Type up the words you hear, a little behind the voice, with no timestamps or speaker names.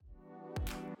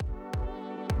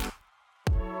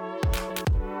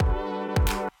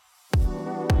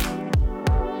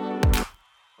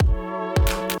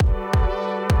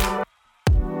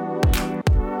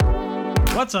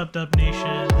What's up, Dub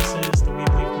Nation? This is the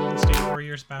weekly Golden State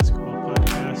Warriors basketball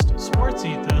podcast, Sports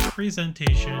Ethos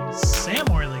presentation. Sam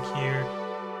Orlick here.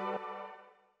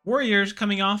 Warriors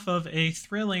coming off of a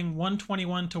thrilling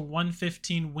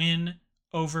 121-115 win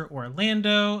over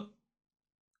Orlando.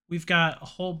 We've got a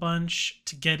whole bunch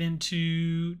to get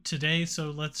into today,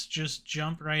 so let's just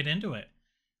jump right into it.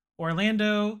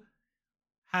 Orlando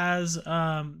has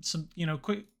some,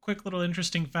 quick little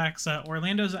interesting facts.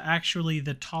 Orlando's actually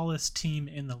the tallest team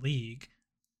in the league,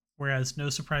 whereas no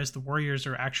surprise, the Warriors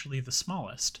are actually the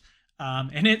smallest.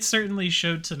 And it certainly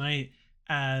showed tonight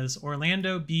as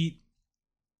Orlando beat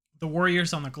the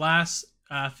Warriors on the glass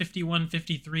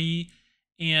 51-53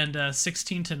 and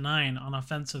 16-9 on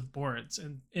offensive boards.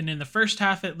 And in the first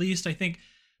half, at least, I think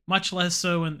much less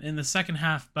so in the second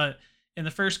half, but in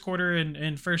the first quarter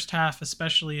and first half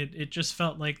especially, it just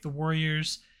felt like the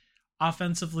Warriors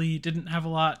offensively didn't have a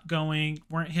lot going,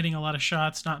 weren't hitting a lot of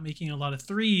shots, not making a lot of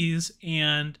threes,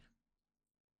 and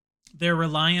their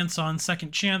reliance on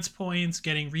second chance points,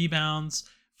 getting rebounds,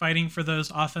 fighting for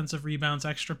those offensive rebounds,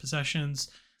 extra possessions,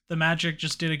 the Magic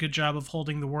just did a good job of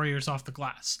holding the Warriors off the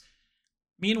glass.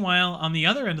 Meanwhile, on the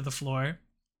other end of the floor,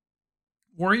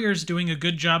 Warriors doing a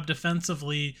good job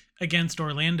defensively against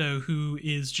Orlando, who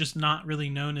is just not really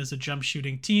known as a jump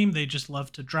shooting team. They just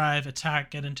love to drive,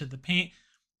 attack, get into the paint.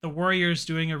 The Warriors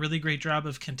doing a really great job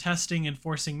of contesting and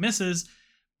forcing misses,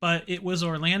 but it was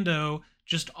Orlando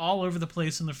just all over the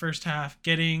place in the first half,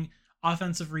 getting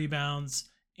offensive rebounds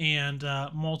and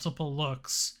multiple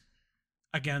looks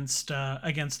against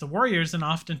the Warriors, and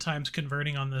oftentimes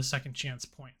converting on those second chance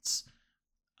points.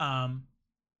 All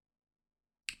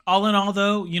in all,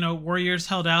 though, Warriors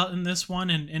held out in this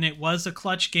one, and it was a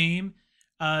clutch game.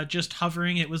 Just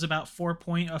hovering, it was about a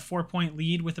 4-point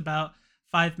lead with about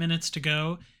 5 minutes to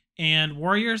go, and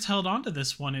Warriors held on to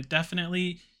this one. It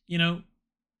definitely,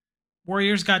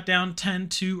 Warriors got down 10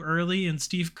 too early, and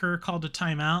Steve Kerr called a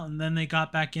timeout, and then they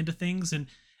got back into things, and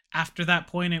after that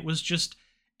point, it was just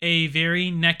a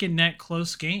very neck-and-neck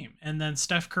close game. And then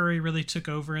Steph Curry really took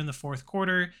over in the fourth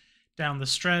quarter, down the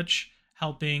stretch,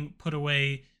 helping put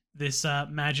away this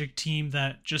Magic team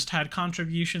that just had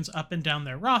contributions up and down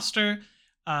their roster.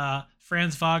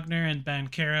 Franz Wagner and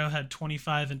Banchero had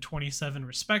 25 and 27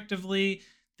 respectively.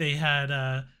 They had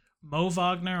Mo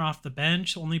Wagner off the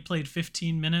bench, only played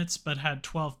 15 minutes, but had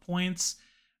 12 points.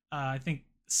 I think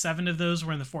 7 of those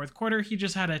were in the fourth quarter. He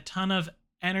just had a ton of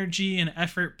energy and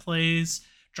effort plays,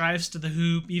 drives to the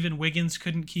hoop. Even Wiggins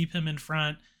couldn't keep him in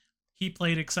front. He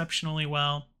played exceptionally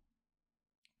well.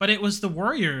 But it was the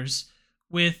Warriors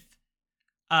with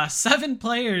 7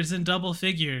 players in double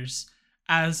figures,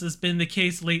 as has been the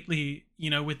case lately,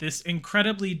 with this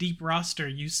incredibly deep roster.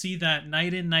 You see that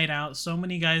night in, night out, so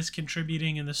many guys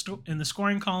contributing in the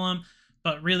scoring column,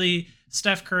 but really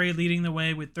Steph Curry leading the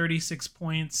way with 36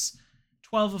 points,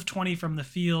 12 of 20 from the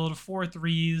field, 4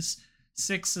 threes,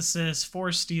 6 assists,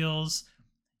 4 steals.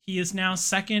 He is now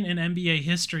second in NBA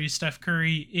history, Steph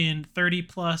Curry, in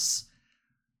 30-plus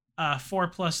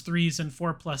 4+ threes and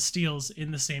 4+ steals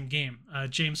in the same game.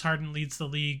 James Harden leads the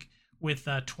league with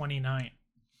 29.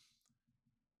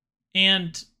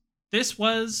 And this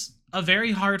was a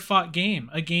very hard-fought game,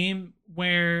 a game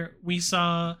where we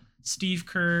saw Steve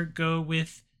Kerr go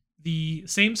with the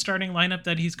same starting lineup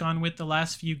that he's gone with the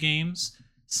last few games: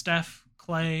 Steph,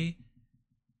 Clay,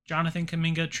 Jonathan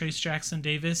Kuminga, Trayce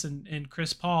Jackson-Davis, and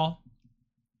Chris Paul,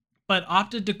 but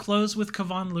opted to close with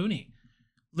Kevon Looney.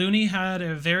 Looney had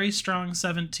a very strong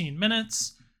 17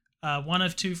 minutes, 1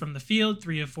 of 2 from the field,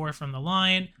 3 of 4 from the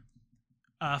line,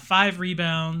 5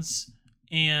 rebounds,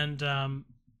 and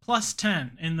plus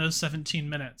 10 in those 17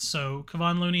 minutes. So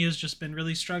Kevon Looney has just been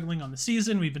really struggling on the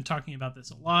season. We've been talking about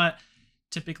this a lot,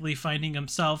 typically finding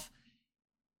himself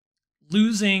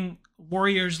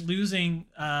Warriors losing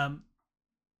the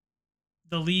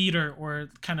lead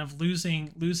or kind of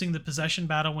losing the possession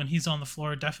battle when he's on the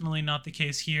floor. Definitely not the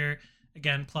case here.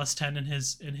 Again, plus 10 in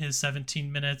his 17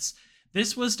 minutes.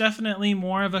 This was definitely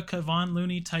more of a Kevon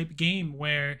Looney type game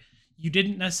where you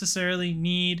didn't necessarily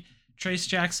need Trayce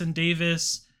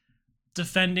Jackson-Davis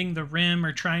defending the rim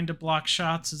or trying to block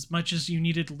shots as much as you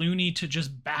needed Looney to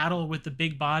just battle with the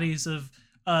big bodies of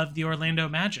the Orlando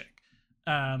Magic.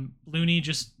 Looney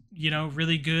just,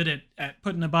 really good at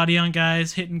putting a body on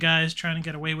guys, hitting guys, trying to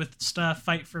get away with stuff,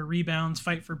 fight for rebounds,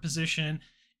 fight for position.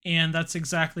 And that's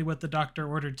exactly what the doctor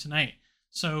ordered tonight.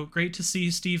 So great to see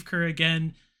Steve Kerr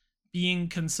again being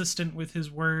consistent with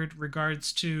his word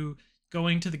regards to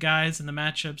going to the guys and the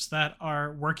matchups that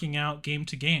are working out game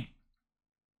to game.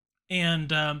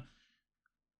 And,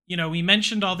 we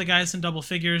mentioned all the guys in double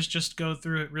figures. Just go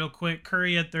through it real quick.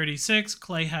 Curry had 36,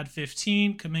 Klay had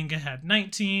 15, Kuminga had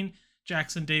 19,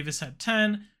 Jackson Davis had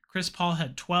 10, Chris Paul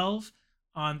had 12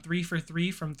 on 3 for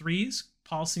 3 from threes.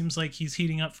 Paul seems like he's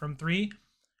heating up from 3.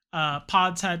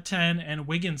 Pods had 10 and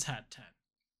Wiggins had 10.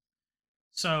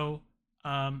 So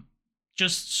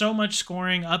just so much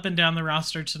scoring up and down the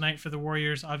roster tonight for the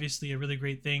Warriors. Obviously a really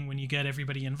great thing when you get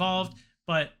everybody involved,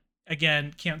 but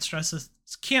again, can't stress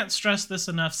this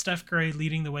enough. Steph Curry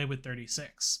leading the way with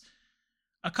 36.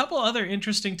 A couple other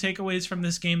interesting takeaways from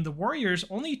this game. The Warriors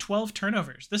only 12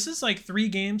 turnovers. This is like 3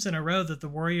 games in a row that the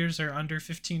Warriors are under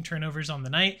 15 turnovers on the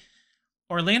night.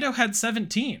 Orlando had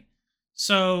 17.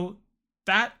 So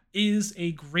that is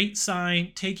a great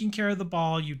sign. Taking care of the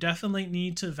ball. You definitely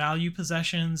need to value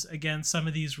possessions against some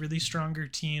of these really stronger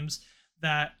teams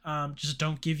that just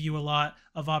don't give you a lot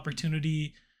of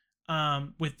opportunity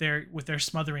with their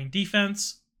smothering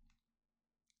defense.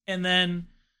 And then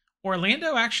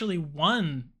Orlando actually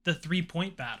won the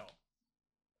 3-point battle.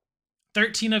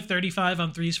 13 of 35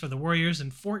 on threes for the Warriors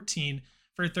and 14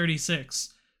 for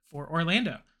 36 for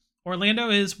Orlando. Orlando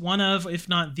is one of, if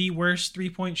not the worst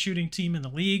 3-point shooting team in the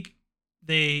league.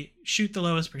 They shoot the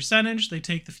lowest percentage. They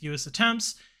take the fewest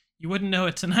attempts. You wouldn't know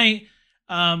it tonight.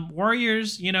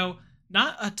 Warriors,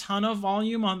 not a ton of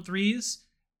volume on threes,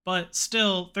 but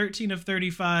still 13 of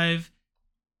 35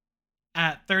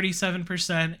 at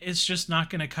 37%. It's just not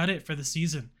going to cut it for the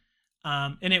season.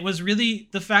 And it was really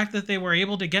the fact that they were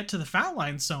able to get to the foul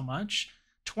line so much.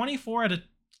 24 out of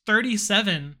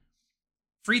 37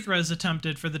 free throws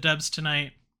attempted for the Dubs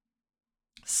tonight.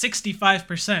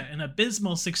 65%, an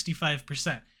abysmal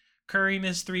 65%. Curry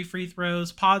missed 3 free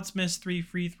throws. Pods missed 3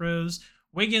 free throws.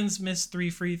 Wiggins missed 3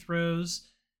 free throws.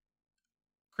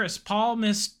 Chris Paul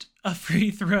missed a free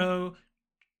throw.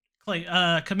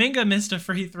 Kuminga missed a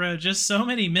free throw. Just so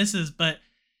many misses, but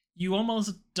you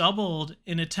almost doubled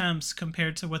in attempts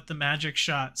compared to what the Magic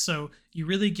shot. So you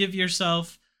really give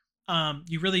yourself,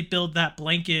 you really build that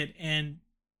blanket. And,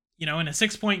 in a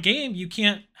 6-point game, you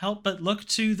can't help but look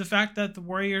to the fact that the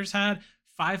Warriors had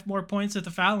 5 more points at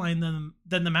the foul line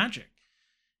than the Magic.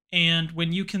 And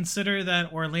when you consider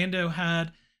that Orlando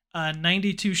had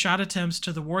 92 shot attempts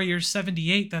to the Warriors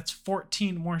 78, that's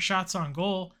 14 more shots on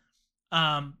goal,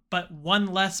 but 1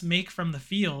 less make from the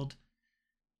field.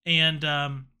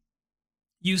 And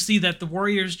you see that the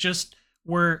Warriors just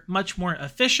were much more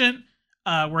efficient,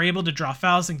 were able to draw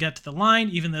fouls and get to the line,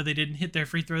 even though they didn't hit their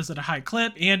free throws at a high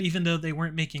clip, and even though they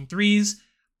weren't making threes.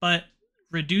 But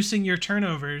reducing your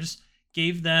turnovers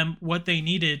gave them what they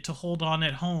needed to hold on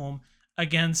at home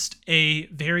against a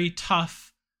very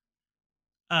tough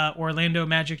Orlando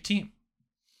Magic team.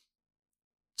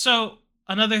 So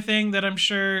another thing that I'm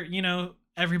sure,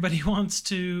 everybody wants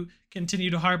to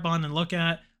continue to harp on and look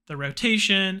at, the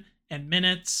rotation and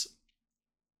minutes.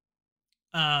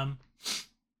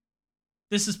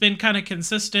 This has been kind of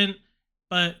consistent,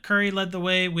 but Curry led the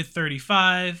way with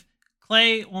 35.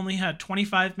 Klay only had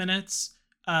 25 minutes.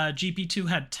 GP2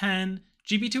 had 10.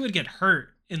 GP2 would get hurt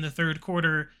in the third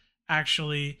quarter,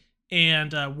 actually,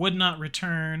 and would not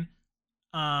return.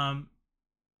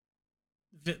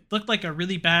 It looked like a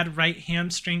really bad right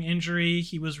hamstring injury.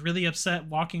 He was really upset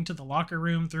walking to the locker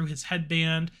room through his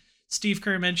headband. Steve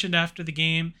Kerr mentioned after the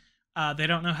game, they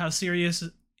don't know how serious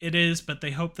it is, but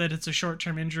they hope that it's a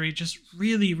short-term injury. Just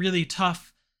really, really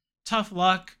tough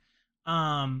luck.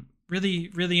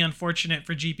 Really, really unfortunate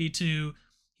for GP2.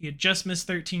 He had just missed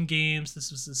 13 games.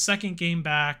 This was his second game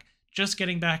back, just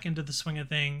getting back into the swing of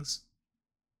things.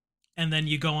 And then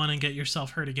you go on and get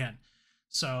yourself hurt again.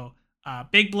 So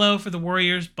big blow for the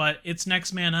Warriors, but it's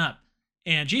next man up.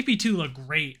 And GP2 looked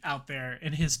great out there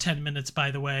in his 10 minutes,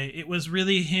 by the way. It was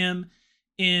really him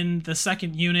in the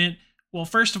second unit. Well,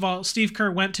 first of all, Steve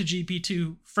Kerr went to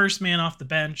GP2 first man off the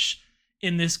bench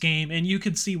in this game, and you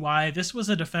could see why. This was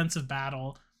a defensive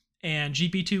battle, and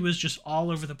GP2 was just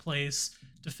all over the place,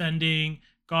 defending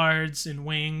guards and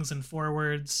wings and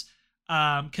forwards,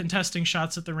 contesting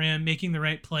shots at the rim, making the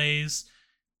right plays.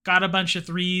 Got a bunch of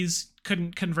threes,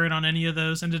 couldn't convert on any of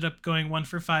those, ended up going 1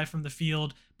 for 5 from the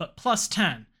field, but plus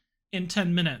 10 in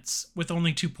 10 minutes with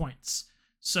only 2 points.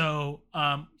 So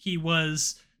he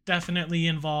was definitely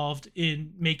involved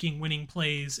in making winning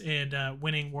plays and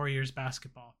winning Warriors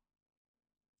basketball.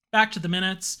 Back to the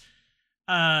minutes.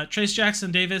 Trayce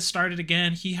Jackson-Davis started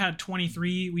again. He had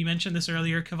 23. We mentioned this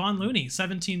earlier. Kevon Looney,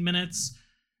 17 minutes,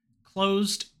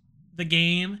 closed the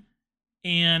game,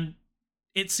 and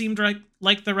it seemed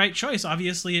like the right choice.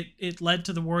 Obviously, it led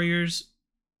to the Warriors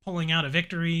pulling out a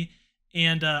victory,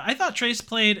 and I thought Trayce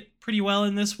played pretty well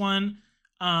in this one.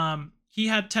 He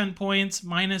had 10 points,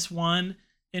 -1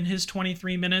 in his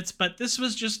 23 minutes, but this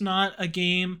was just not a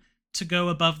game to go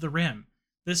above the rim.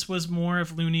 This was more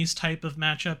of Looney's type of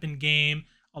matchup in game,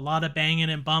 a lot of banging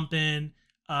and bumping,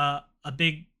 a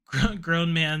big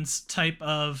grown man's type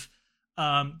of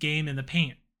game in the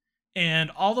paint. And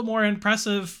all the more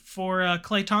impressive for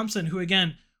Klay Thompson, who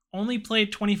again only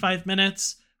played 25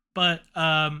 minutes, but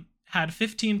had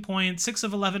 15 points, 6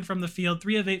 of 11 from the field,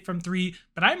 3 of 8 from 3.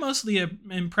 But I'm mostly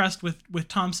impressed with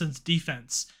Thompson's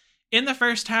defense. In the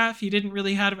first half, he didn't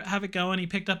really have it going. He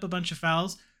picked up a bunch of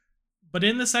fouls. But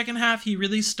in the second half, he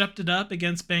really stepped it up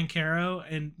against Banchero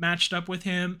and matched up with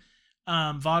him,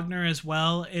 Wagner as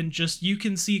well. And just you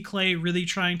can see Klay really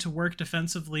trying to work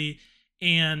defensively.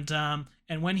 And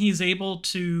when he's able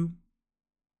to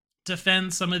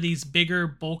defend some of these bigger,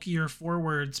 bulkier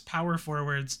forwards, power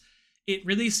forwards, it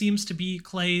really seems to be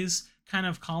Klay's kind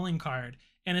of calling card.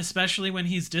 And especially when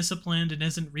he's disciplined and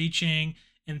isn't reaching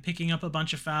and picking up a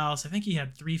bunch of fouls. I think he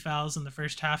had 3 fouls in the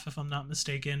first half, if I'm not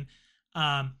mistaken.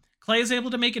 Klay is able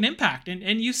to make an impact,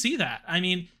 and you see that. I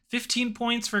mean, 15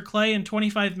 points for Klay in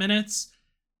 25 minutes.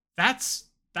 That's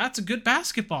a good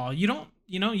basketball. You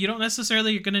don't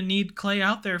necessarily you're going to need Klay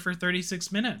out there for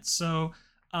 36 minutes. So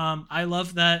I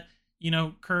love that,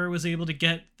 Kerr was able to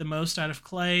get the most out of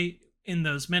Klay in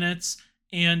those minutes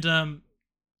and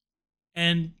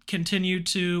continue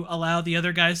to allow the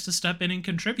other guys to step in and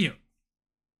contribute.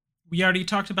 We already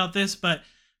talked about this, but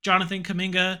Jonathan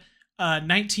Kuminga,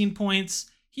 19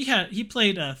 points. He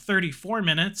played 34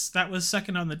 minutes. That was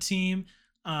second on the team.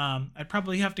 I'd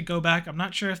probably have to go back. I'm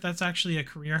not sure if that's actually a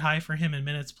career high for him in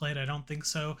minutes played. I don't think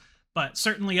so, but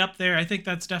certainly up there. I think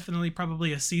that's definitely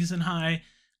probably a season high.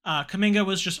 Kuminga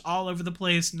was just all over the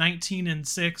place, 19 and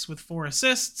 6 with 4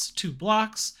 assists, 2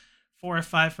 blocks, 4 of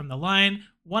 5 from the line,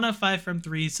 1 of 5 from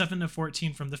 3, 7 of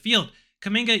 14 from the field.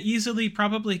 Kuminga easily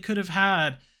probably could have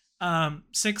had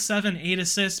 6, 7, 8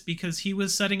 assists because he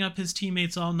was setting up his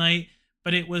teammates all night,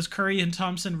 but it was Curry and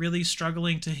Thompson really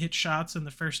struggling to hit shots in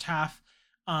the first half,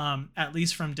 at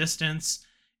least from distance.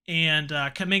 And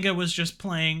Kuminga was just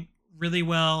playing really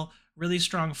well, really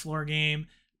strong floor game,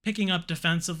 picking up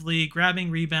defensively,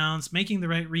 grabbing rebounds, making the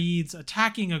right reads,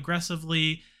 attacking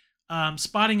aggressively,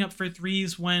 spotting up for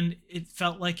threes when it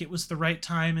felt like it was the right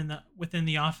time within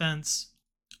the offense.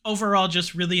 Overall,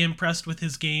 just really impressed with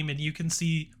his game, and you can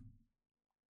see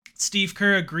Steve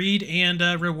Kerr agreed and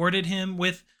rewarded him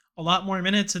with a lot more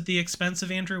minutes at the expense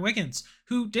of Andrew Wiggins,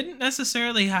 who didn't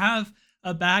necessarily have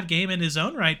a bad game in his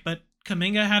own right, but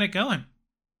Kuminga had it going.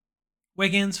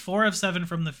 Wiggins, 4 of 7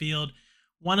 from the field,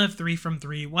 1 of 3 from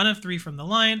 3, 1 of 3 from the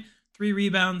line, 3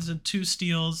 rebounds and 2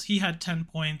 steals. He had 10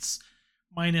 points,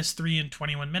 -3 in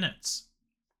 21 minutes.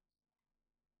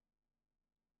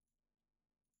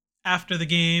 After the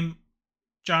game,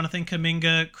 Jonathan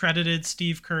Kuminga credited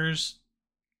Steve Kerr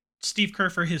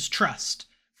for his trust,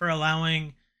 for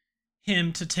allowing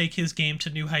him to take his game to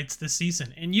new heights this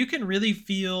season. And you can really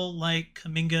feel like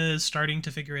Kuminga is starting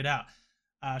to figure it out.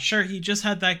 Sure, he just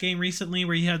had that game recently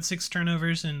where he had 6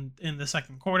 turnovers in the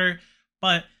second quarter,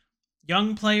 but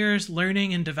young players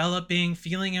learning and developing,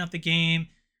 feeling out the game.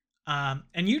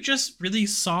 And you just really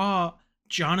saw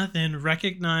Jonathan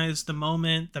recognize the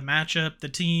moment, the matchup, the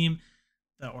team,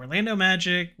 the Orlando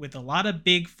Magic with a lot of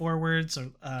big forwards,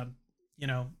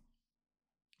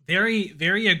 very,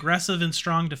 very aggressive and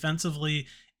strong defensively,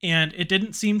 and it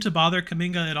didn't seem to bother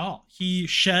Kuminga at all. He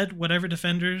shed whatever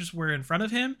defenders were in front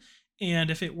of him,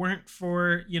 and if it weren't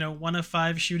for 1 of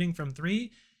 5 shooting from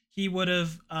 3, he would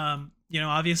have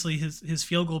obviously his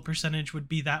field goal percentage would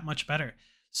be that much better.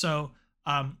 So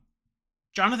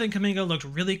Jonathan Kuminga looked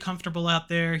really comfortable out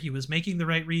there. He was making the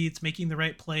right reads, making the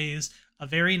right plays, a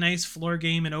very nice floor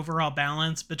game and overall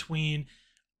balance between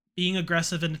being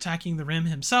aggressive and attacking the rim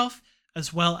himself,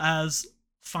 as well as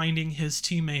finding his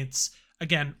teammates.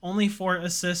 Again, only 4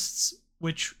 assists,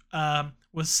 which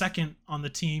was second on the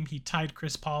team. He tied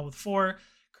Chris Paul with 4.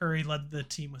 Curry led the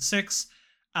team with 6,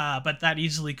 but that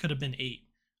easily could have been 8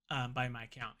 by my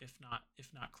count, if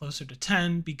not closer to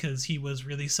 10, because he was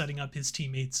really setting up his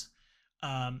teammates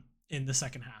in the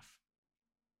second half.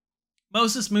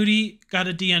 Moses Moody got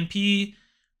a DNP.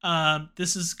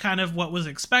 This is kind of what was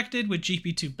expected with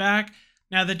GP2 back.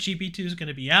 Now that GP2 is going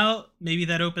to be out, maybe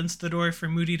that opens the door for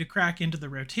Moody to crack into the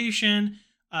rotation.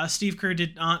 Steve Kerr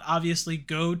did not obviously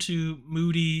go to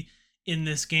Moody in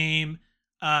this game,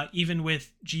 even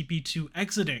with GP2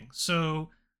 exiting. So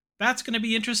that's going to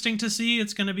be interesting to see.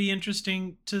 It's going to be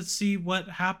interesting to see what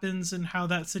happens and how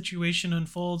that situation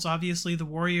unfolds. Obviously, the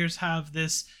Warriors have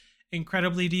this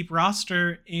incredibly deep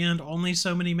roster and only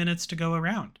so many minutes to go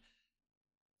around.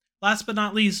 Last but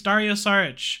not least, Dario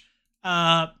Saric.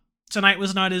 tonight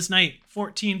was not his night.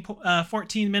 14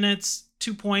 minutes,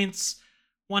 2 points,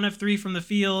 1 of 3 from the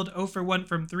field, 0 for 1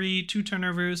 from 3, 2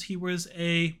 turnovers. He was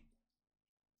a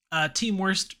team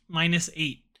worst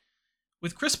 -8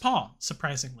 with Chris Paul,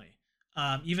 surprisingly.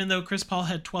 Even though Chris Paul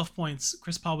had 12 points,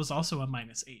 Chris Paul was also a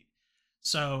 -8.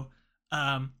 So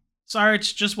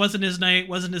Saric just wasn't his night,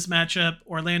 wasn't his matchup.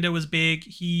 Orlando was big.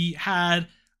 He had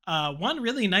one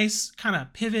really nice kind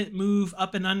of pivot move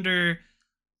up and under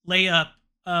layup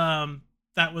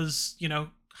that was,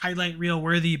 highlight reel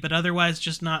worthy, but otherwise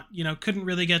just not, couldn't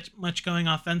really get much going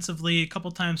offensively. A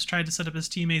couple times tried to set up his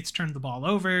teammates, turned the ball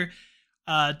over.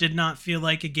 Did not feel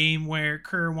like a game where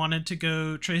Kerr wanted to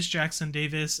go Trayce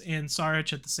Jackson-Davis and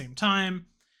Saric at the same time.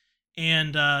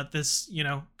 And this,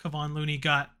 Kevon Looney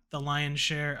got the lion's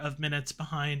share of minutes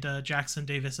behind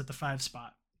Jackson-Davis at the 5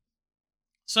 spot.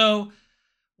 So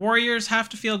Warriors have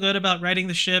to feel good about riding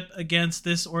the ship against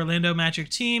this Orlando Magic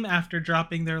team after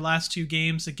dropping their last 2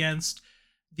 games against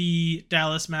the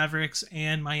Dallas Mavericks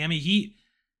and Miami Heat.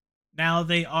 Now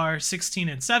they are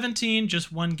 16-17,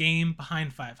 just 1 game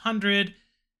behind 500.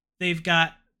 They've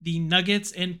got the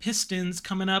Nuggets and Pistons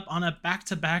coming up on a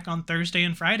back-to-back on Thursday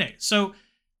and Friday. So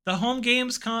the home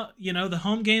games,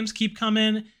 keep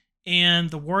coming, and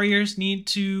the Warriors need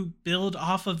to build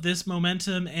off of this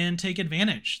momentum and take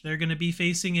advantage. They're going to be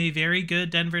facing a very good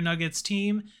Denver Nuggets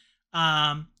team,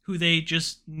 who they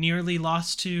just nearly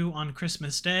lost to on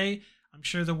Christmas Day. I'm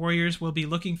sure the Warriors will be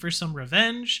looking for some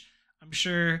revenge. I'm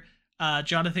sure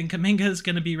Jonathan Kuminga is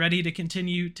going to be ready to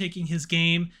continue taking his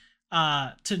game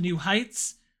to new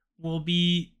heights. We'll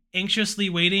be anxiously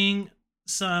waiting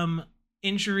some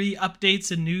injury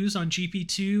updates and news on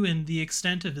GP2 and the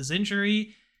extent of his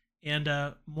injury, and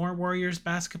more Warriors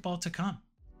basketball to come.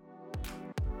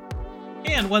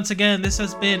 And once again, this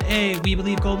has been a We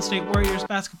Believe Golden State Warriors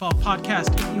basketball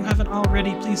podcast. If you haven't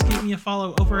already, please give me a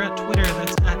follow over at Twitter.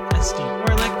 That's at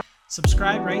SDOrlick.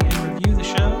 Subscribe, rate, and review the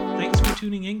show. Thanks for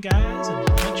tuning in, guys, and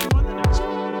we'll catch you on the next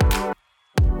one.